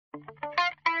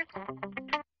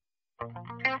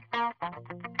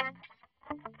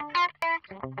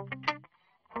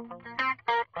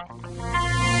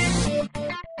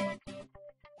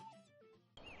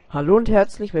Hallo und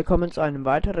herzlich willkommen zu einem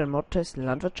weiteren Modtest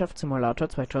Landwirtschaftssimulator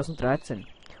 2013.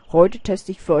 Heute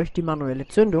teste ich für euch die manuelle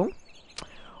Zündung.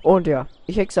 Und ja,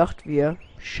 ich hätte gesagt, wir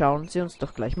schauen sie uns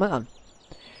doch gleich mal an.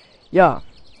 Ja,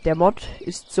 der Mod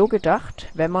ist so gedacht,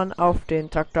 wenn man auf den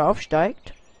Traktor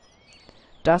aufsteigt,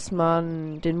 dass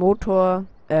man den Motor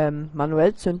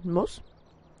manuell zünden muss.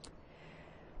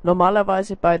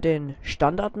 Normalerweise bei den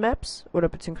Standard-Maps oder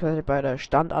beziehungsweise bei der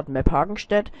Standard-Map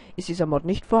Hagenstedt ist dieser Mod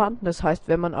nicht vorhanden. Das heißt,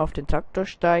 wenn man auf den Traktor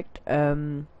steigt,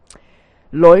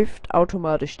 läuft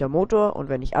automatisch der Motor und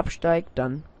wenn ich absteige,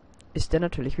 dann ist der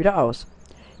natürlich wieder aus.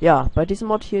 Ja, bei diesem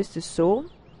Mod hier ist es so,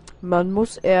 man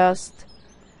muss erst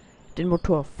den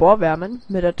Motor vorwärmen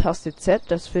mit der Taste Z.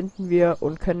 Das finden wir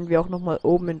und können wir auch nochmal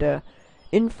oben in der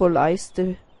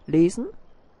Infoleiste lesen.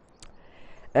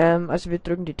 Also wir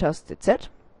drücken die Taste Z.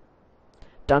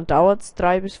 Dann dauert es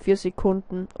 3 bis 4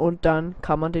 Sekunden und dann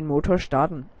kann man den Motor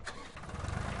starten.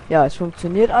 Ja, es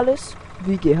funktioniert alles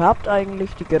wie gehabt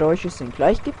eigentlich. Die Geräusche sind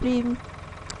gleich geblieben.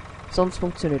 Sonst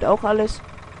funktioniert auch alles.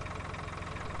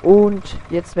 Und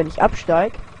jetzt, wenn ich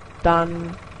absteige,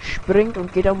 dann springt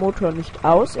und geht der Motor nicht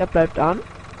aus. Er bleibt an.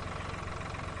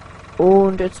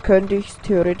 Und jetzt könnte ich es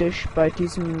theoretisch bei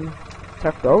diesem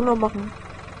Traktor auch noch machen.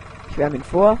 Ich wärme ihn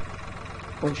vor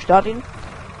und starte ihn.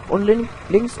 Und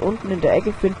links unten in der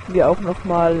Ecke finden wir auch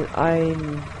nochmal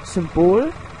ein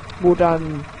Symbol, wo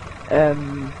dann,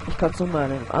 ich kann es nochmal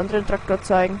an einem anderen Traktor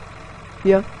zeigen.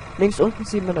 Hier, links unten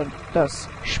sieht man dann das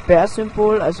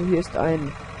Sperrsymbol, also hier ist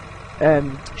ein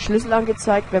Schlüssel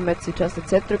angezeigt. Wenn man jetzt die Taste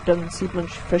Z drückt, dann sieht man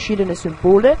verschiedene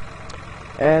Symbole.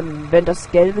 Wenn das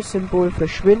gelbe Symbol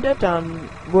verschwindet, dann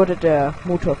wurde der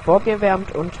Motor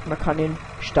vorgewärmt und man kann ihn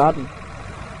starten.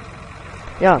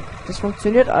 Ja, das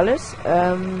funktioniert alles.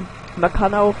 Man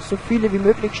kann auch so viele wie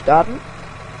möglich starten.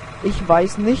 Ich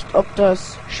weiß nicht, ob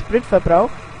das Sprit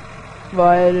verbraucht,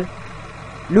 weil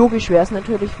logisch wäre es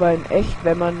natürlich, weil in echt,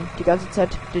 wenn man die ganze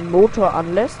Zeit den Motor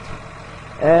anlässt,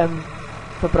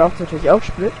 verbraucht es natürlich auch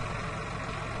Sprit.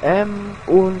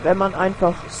 Und wenn man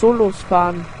einfach so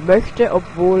losfahren möchte,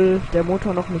 obwohl der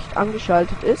Motor noch nicht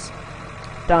angeschaltet ist,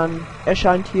 dann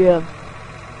erscheint hier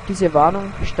diese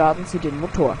Warnung, starten Sie den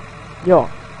Motor. Ja.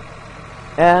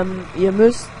 Ihr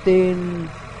müsst den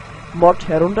Mod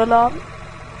herunterladen.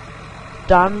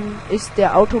 Dann ist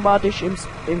der automatisch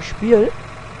im Spiel.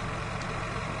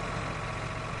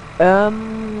 Das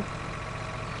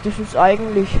ist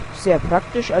eigentlich sehr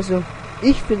praktisch. Also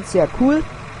ich finde es sehr cool,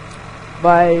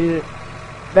 weil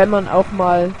wenn man auch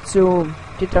mal zu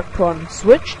die Traktoren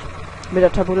switcht mit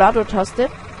der Tabulator-Taste,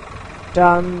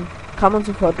 dann kann man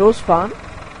sofort losfahren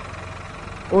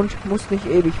und muss nicht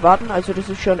ewig warten. Also das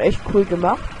ist schon echt cool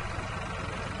gemacht.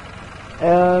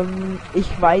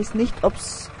 Ich weiß nicht, ob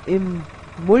es im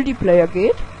Multiplayer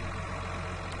geht.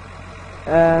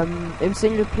 Im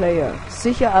Singleplayer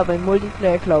sicher, aber im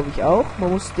Multiplayer glaube ich auch.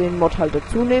 Man muss den Mod halt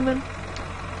dazu nehmen.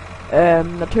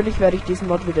 Natürlich werde ich diesen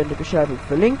Mod wieder in der Beschreibung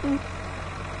verlinken.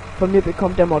 Von mir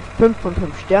bekommt der Mod 5 von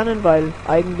 5 Sternen, weil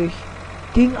eigentlich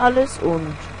ging alles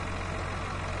und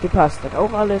gepasst hat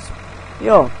auch alles.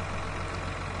 Ja.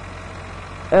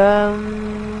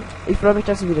 Ich freue mich,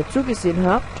 dass ihr wieder zugesehen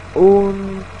habt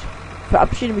und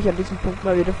verabschiede mich an diesem Punkt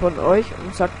mal wieder von euch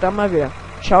und sagt dann mal wieder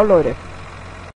ciao Leute.